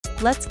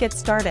Let's get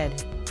started.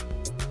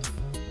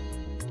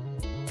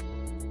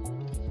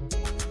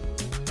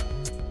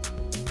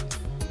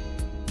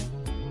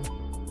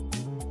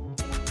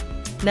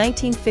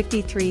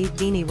 (1953)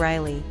 VINI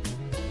REILLY.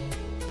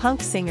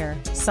 Punk singer,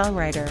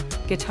 songwriter,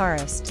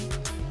 guitarist.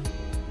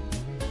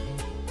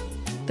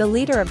 The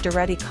leader of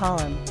Dirty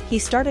Column, he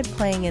started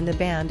playing in the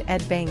band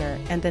Ed Banger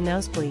and the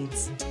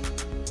Nosebleeds.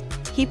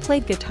 He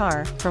played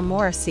guitar for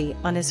Morrissey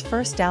on his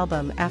first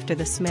album after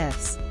the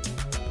Smiths.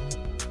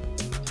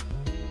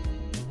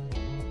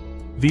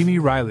 VINI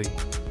REILLY,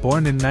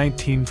 born in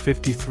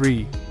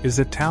 1953, is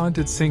a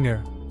talented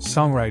singer,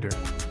 songwriter,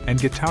 and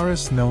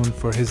guitarist known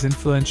for his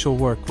influential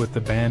work with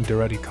the band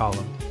Dirty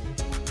Column.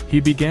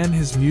 He began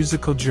his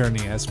musical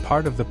journey as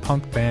part of the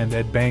punk band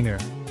Ed Banger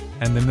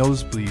and the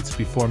Nosebleeds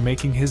before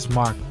making his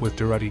mark with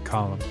Dirty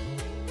Column.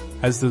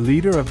 As the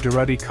leader of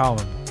Dirty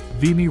Column,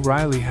 VINI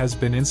REILLY has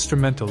been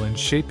instrumental in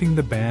shaping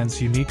the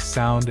band's unique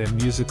sound and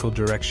musical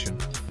direction.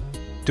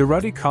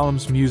 Dirty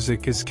Column's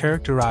music is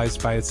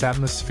characterized by its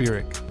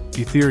atmospheric,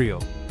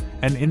 ethereal,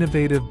 and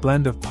innovative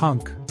blend of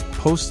punk,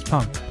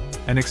 post-punk,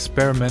 and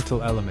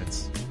experimental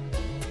elements.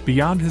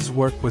 Beyond his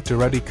work with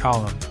Dirty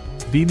Column,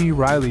 VINI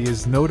REILLY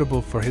is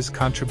notable for his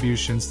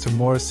contributions to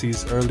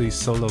Morrissey's early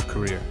solo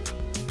career.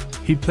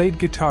 He played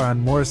guitar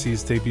on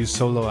Morrissey's debut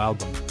solo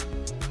album,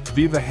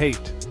 Viva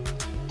Hate,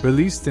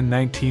 released in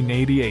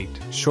 1988,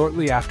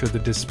 shortly after the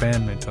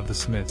disbandment of the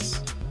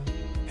Smiths.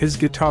 His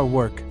guitar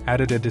work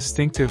added a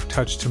distinctive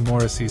touch to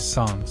Morrissey's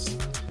songs,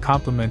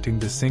 complementing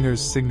the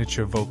singer's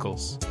signature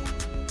vocals.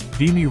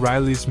 VINI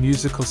REILLY's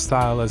musical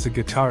style as a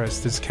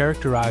guitarist is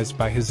characterized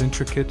by his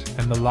intricate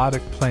and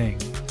melodic playing,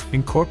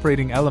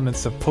 incorporating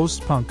elements of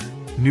post-punk,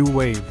 new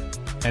wave,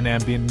 and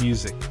ambient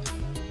music.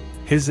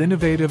 His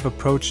innovative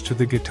approach to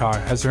the guitar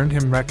has earned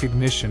him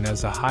recognition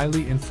as a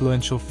highly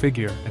influential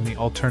figure in the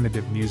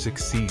alternative music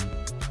scene.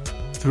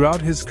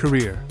 Throughout his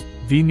career,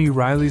 VINI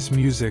REILLY's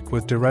music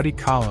with Dirty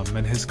Column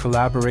and his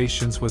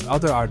collaborations with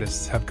other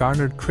artists have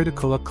garnered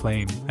critical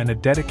acclaim and a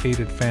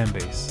dedicated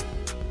fanbase.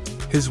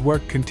 His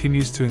work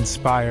continues to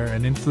inspire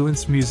and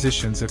influence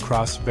musicians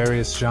across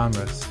various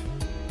genres,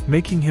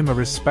 making him a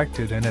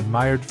respected and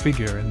admired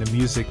figure in the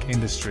music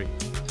industry.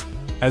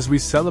 As we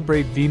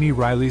celebrate VINI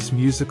REILLY's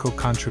musical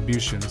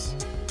contributions,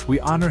 we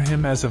honor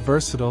him as a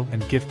versatile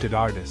and gifted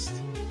artist.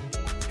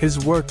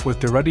 His work with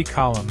Dirty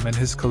Column and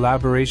his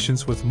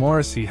collaborations with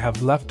Morrissey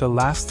have left a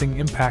lasting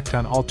impact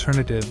on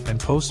alternative and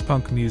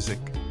post-punk music,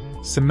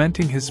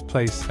 cementing his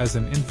place as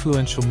an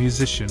influential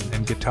musician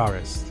and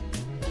guitarist.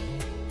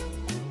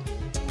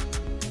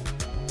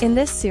 In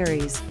this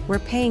series, we're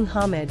paying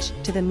homage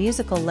to the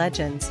musical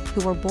legends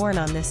who were born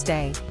on this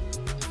day.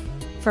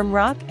 From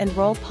rock and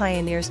roll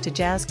pioneers to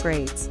jazz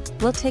greats,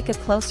 we'll take a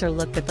closer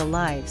look at the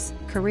lives,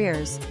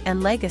 careers,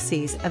 and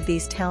legacies of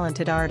these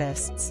talented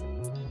artists.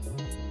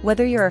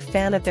 Whether you're a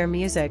fan of their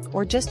music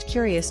or just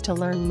curious to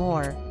learn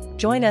more,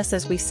 join us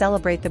as we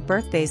celebrate the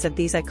birthdays of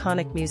these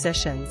iconic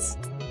musicians.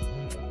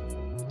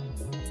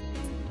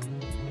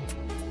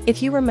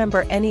 If you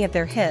remember any of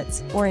their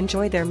hits or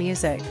enjoy their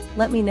music,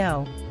 let me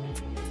know.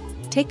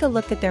 Take a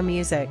look at their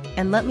music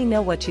and let me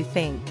know what you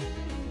think.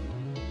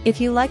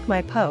 If you like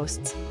my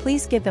posts,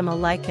 please give them a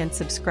like and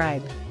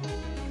subscribe.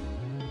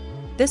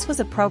 This was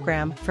a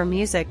program for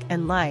Music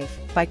and Life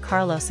by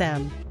Karlos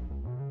M.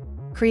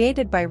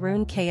 Created by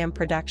Rune KM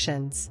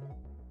Productions.